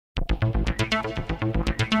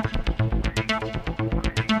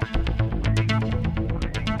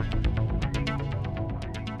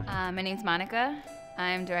My name's Monica.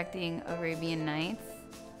 I'm directing Arabian Nights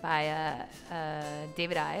by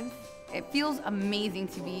David Ives. It feels amazing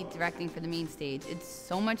to be directing for the main stage. It's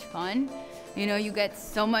so much fun. You know, you get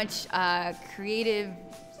so much creative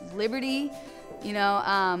liberty. You know,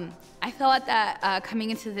 I thought that coming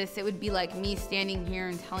into this, it would be like me standing here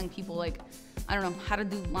and telling people, like, I don't know, how to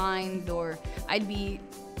do lines, or I'd be,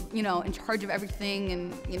 you know, in charge of everything,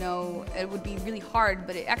 and, you know, it would be really hard.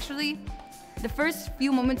 But it actually, the first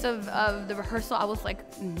few moments of the rehearsal, I was like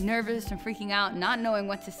nervous and freaking out, not knowing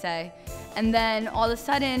what to say. And then all of a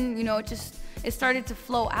sudden, you know, it started to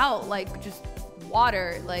flow out like just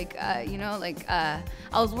water. Like, you know, like I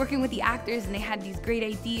was working with the actors and they had these great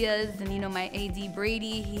ideas, and, you know, my AD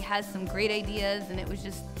Brady, he has some great ideas, and it was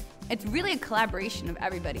just, it's really a collaboration of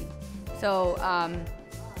everybody. So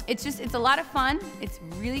it's a lot of fun. It's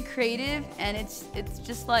really creative, and it's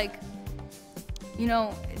just like, you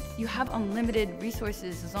know, you have unlimited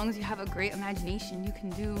resources. As long as you have a great imagination, you can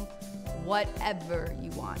do whatever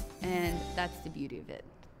you want, and that's the beauty of it.